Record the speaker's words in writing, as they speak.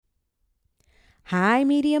Hi,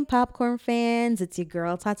 Medium Popcorn fans. It's your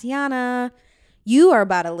girl, Tatiana. You are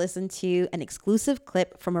about to listen to an exclusive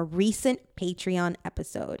clip from a recent Patreon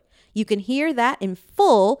episode. You can hear that in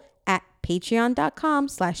full at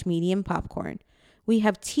patreon.com/medium popcorn. We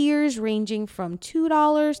have tiers ranging from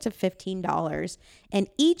 $2 to $15, and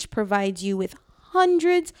each provides you with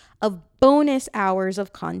hundreds of bonus hours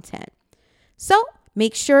of content. So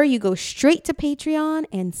make sure you go straight to Patreon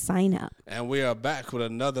and sign up. And we are back with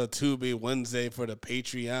another Tubi Wednesday for the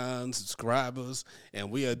Patreon subscribers. And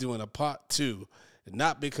we are doing a part two.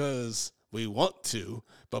 Not because we want to,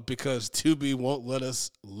 but because Tubi won't let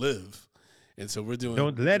us live. And so we're doing.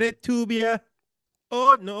 Don't let it tube ya.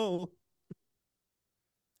 Oh, no.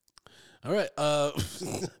 All right.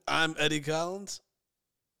 I'm Eddie Collins.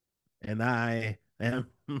 And I am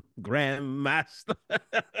Grandmaster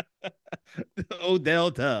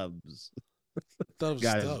Odell Tubbs. Stubbs.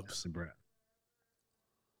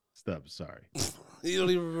 Stubbs, sorry. You don't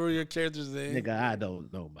even remember your character's name? Nigga, I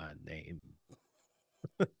don't know my name.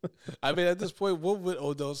 I mean, at this point, what would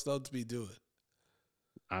Odell Stubbs be doing?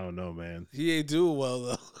 I don't know, man. He ain't doing well,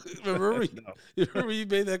 though. Remember, No. you remember you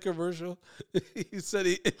made that commercial? He said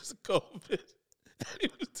it was COVID. He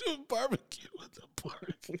was doing barbecue with the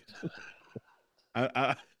park.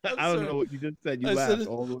 I don't know what you just said. You I laughed said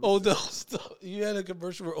all the Odell Stubbs. You had a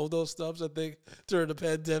commercial for Odell Stubbs, I think, during the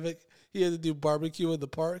pandemic. He had to do barbecue in the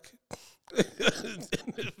park.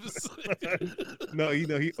 No,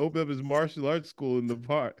 he opened up his martial arts school in the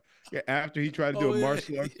park. Yeah, after he tried to do a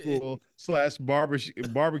martial arts school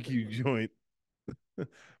 / barbecue joint.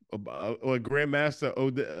 Or Grandmaster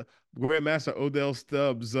Odell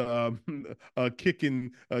Stubbs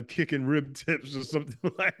kicking rib tips or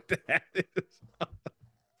something like that.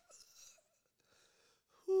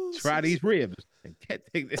 Try these ribs and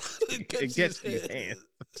take this and get to your hand.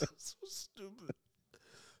 So stupid.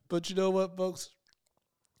 But you know what, folks?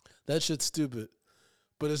 That shit's stupid.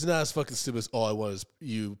 But it's not as fucking stupid as All I Want Is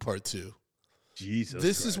You Part 2. Jesus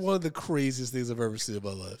This Christ. is one of the craziest things I've ever seen in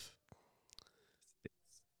my life.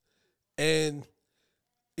 And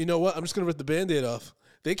you know what? I'm just going to rip the Band-Aid off.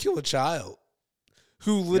 They kill a child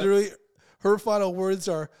who literally, her final words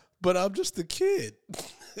are, but I'm just a kid.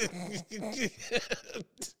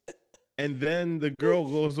 And then the girl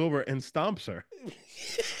goes over and stomps her.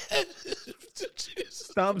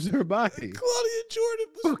 Stomps her body. Claudia Jordan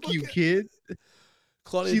was Fuck you, kid.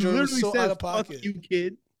 Claudia She Jordan was literally so out says, of pocket. fuck you,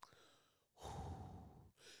 kid.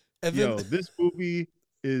 And then, Yo, this movie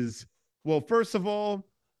is, well, first of all,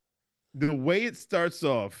 the way it starts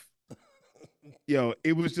off,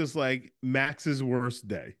 it was just like Max's worst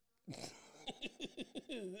day.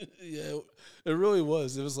 yeah, it really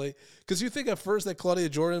was. It was like, because you think at first that Claudia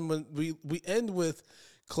Jordan, when we end with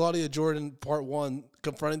Claudia Jordan part 1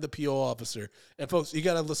 confronting the PO officer, and folks, you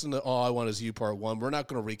got to listen to All I Want Is You part 1. We're not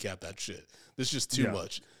going to recap that shit. This is just too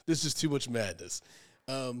much. This is just too much madness.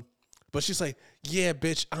 But she's like, yeah,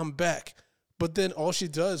 bitch, I'm back. But then all she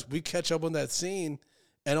does, we catch up on that scene,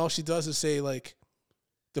 and all she does is say, like,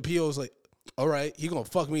 the PO is like, all right, he gonna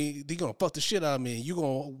fuck me. He gonna fuck the shit out of me. You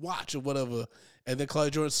gonna watch or whatever. And then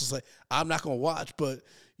Claudia Jordan's just like, I'm not gonna watch, but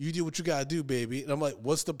you do what you gotta do, baby. And I'm like,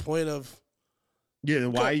 what's the point of? Yeah,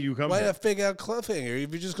 why are you coming? Why that fake out cliffhanger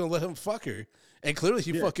if you're just gonna let him fuck her? And clearly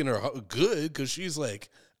he fucking her good because she's like,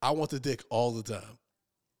 I want the dick all the time.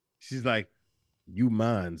 She's like, you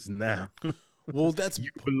mines now. Well, that's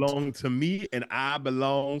you belong to me and I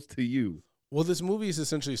belongs to you. Well, this movie is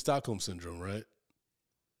essentially Stockholm Syndrome, right?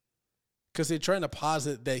 Because they're trying to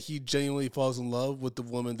posit that he genuinely falls in love with the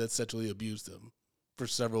woman that sexually abused him for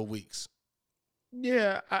several weeks.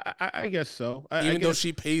 Yeah, I guess so. Even though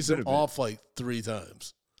she pays him off like 3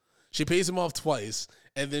 times. She pays him off twice,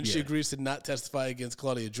 and then she agrees to not testify against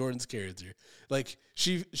Claudia Jordan's character. Like,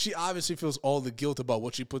 she obviously feels all the guilt about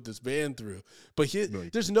what she put this man through. But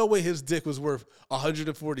there's no way his dick was worth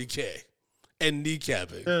 $140K and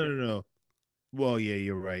kneecapping. No. Well, yeah,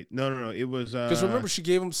 you're right. No. It was because remember she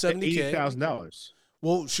gave him $70K, $80,000.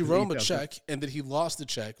 Well, she wrote him a check, and then he lost the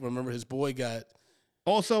check. Remember, his boy got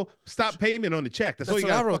also stop payment on the check. That's all you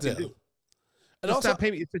got to do. And also, stop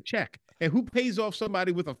payment. It's a check, and who pays off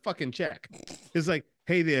somebody with a fucking check? It's like,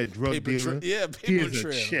 hey there, drug dealer. Paper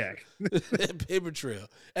trail. A check. Paper trail.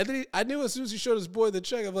 And then I knew as soon as he showed his boy the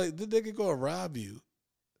check, I'm like, the nigga gonna rob you.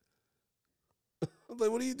 I'm like,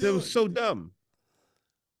 what are you doing? It was so dumb.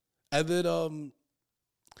 And then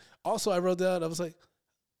also I wrote down, I was like,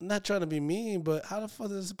 I'm not trying to be mean, but how the fuck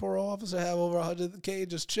does this parole officer have over $100K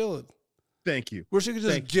just chilling? Thank you. Where she could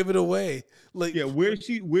just give it away. Like, yeah, where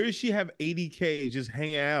she have $80K just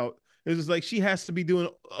hang out? It's just like she has to be doing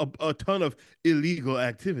a ton of illegal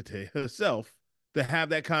activity herself to have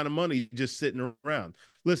that kind of money just sitting around.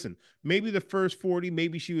 Listen, maybe the first 40,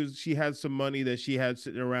 maybe she had some money that she had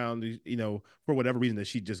sitting around, for whatever reason that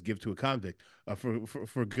she just give to a convict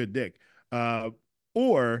for good dick.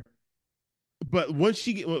 Or but once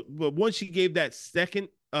she gave that second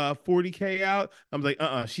 40K out, I'm like,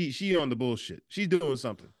 she on the bullshit. She's doing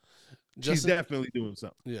something. She's definitely doing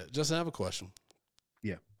something. Yeah, Justin, I have a question.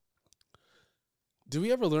 Yeah. Do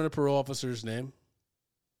we ever learn a parole officer's name?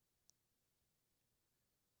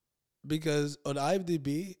 Because on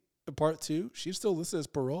IMDb, part 2, she's still listed as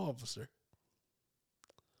parole officer.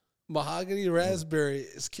 Mahogany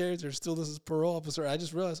Raspberry's character still listed as parole officer. I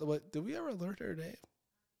just realized, I'm like, did we ever learn her name?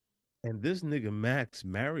 And this nigga Max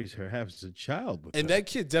marries her, has a child with her. And that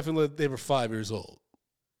kid definitely, they were 5 years old.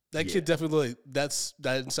 That kid definitely, that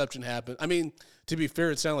inception happened. I mean, to be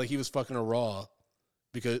fair, it sounded like he was fucking her raw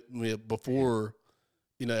because before,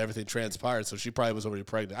 everything transpired. So she probably was already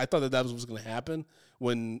pregnant. I thought that was what was going to happen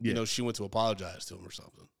when, she went to apologize to him or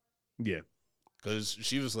something. Yeah. Because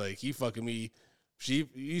she was like, he's fucking me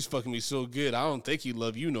so good. I don't think he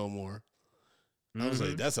love you no more. I was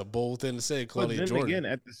like, that's a bold thing to say, Claudia Jordan. Again,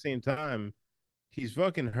 at the same time, he's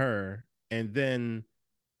fucking her, and then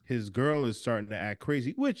his girl is starting to act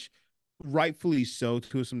crazy, which rightfully so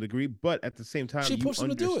to some degree. But at the same time,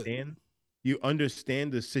 you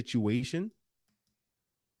understand the situation.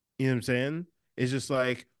 You know what I'm saying? It's just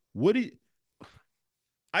like,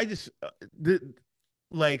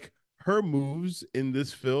 her moves in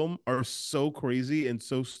this film are so crazy and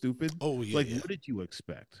so stupid. Oh yeah. What did you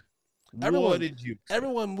expect?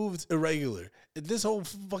 Everyone moved irregular. This whole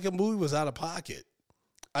fucking movie was out of pocket.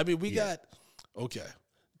 I mean, we got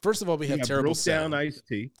First of all, we have terrible sound.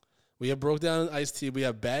 We have broke down Ice-T. We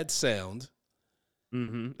have bad sound.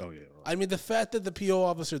 Mm-hmm. Oh yeah. I mean, the fact that the PO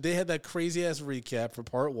officer, they had that crazy ass recap for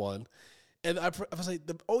part 1, and I was like,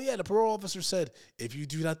 the parole officer said, if you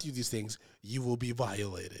do not do these things, you will be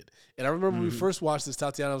violated. And I remember when we first watched this,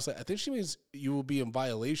 Tatiana, I was like, I think she means you will be in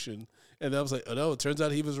violation. And then I was like, oh no, it turns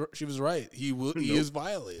out she was right. He is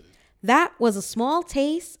violated. That was a small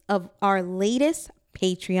taste of our latest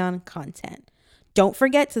Patreon content. Don't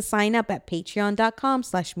forget to sign up at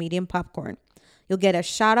patreon.com/mediumpopcorn. You'll get a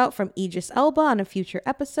shout out from Idris Elba on a future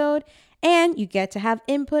episode, and you get to have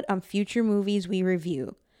input on future movies we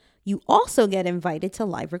review. You also get invited to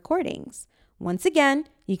live recordings. Once again,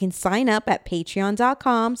 you can sign up at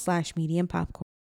patreon.com/mediumpopcorn.